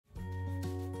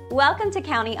Welcome to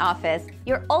County Office,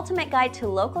 your ultimate guide to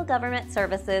local government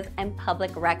services and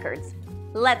public records.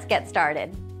 Let's get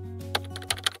started.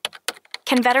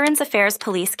 Can Veterans Affairs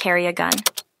Police carry a gun?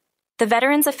 The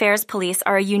Veterans Affairs Police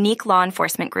are a unique law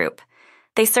enforcement group.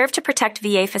 They serve to protect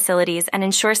VA facilities and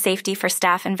ensure safety for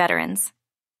staff and veterans.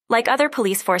 Like other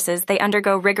police forces, they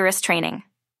undergo rigorous training.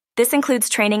 This includes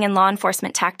training in law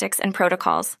enforcement tactics and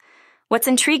protocols. What's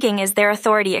intriguing is their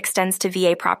authority extends to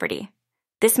VA property.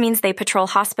 This means they patrol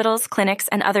hospitals, clinics,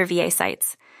 and other VA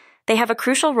sites. They have a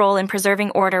crucial role in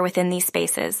preserving order within these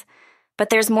spaces. But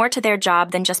there's more to their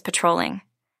job than just patrolling.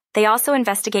 They also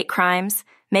investigate crimes,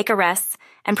 make arrests,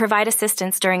 and provide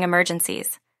assistance during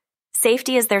emergencies.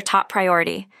 Safety is their top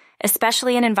priority,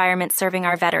 especially in environments serving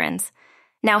our veterans.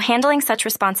 Now, handling such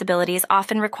responsibilities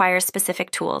often requires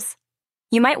specific tools.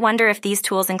 You might wonder if these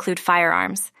tools include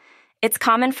firearms. It's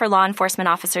common for law enforcement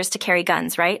officers to carry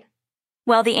guns, right?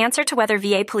 Well, the answer to whether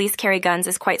VA police carry guns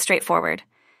is quite straightforward.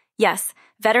 Yes,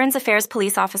 Veterans Affairs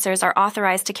police officers are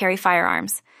authorized to carry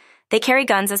firearms. They carry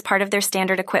guns as part of their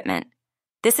standard equipment.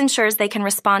 This ensures they can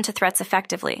respond to threats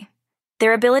effectively.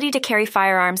 Their ability to carry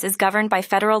firearms is governed by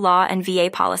federal law and VA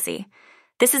policy.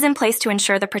 This is in place to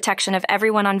ensure the protection of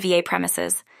everyone on VA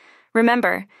premises.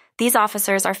 Remember, these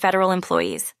officers are federal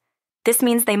employees. This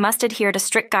means they must adhere to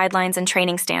strict guidelines and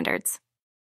training standards.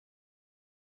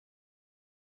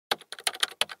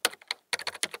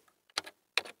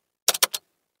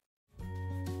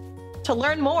 To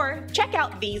learn more, check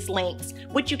out these links,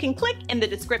 which you can click in the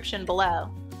description below.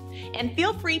 And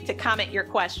feel free to comment your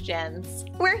questions.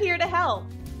 We're here to help.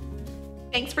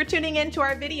 Thanks for tuning in to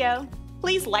our video.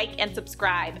 Please like and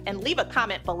subscribe and leave a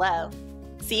comment below.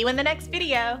 See you in the next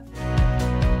video.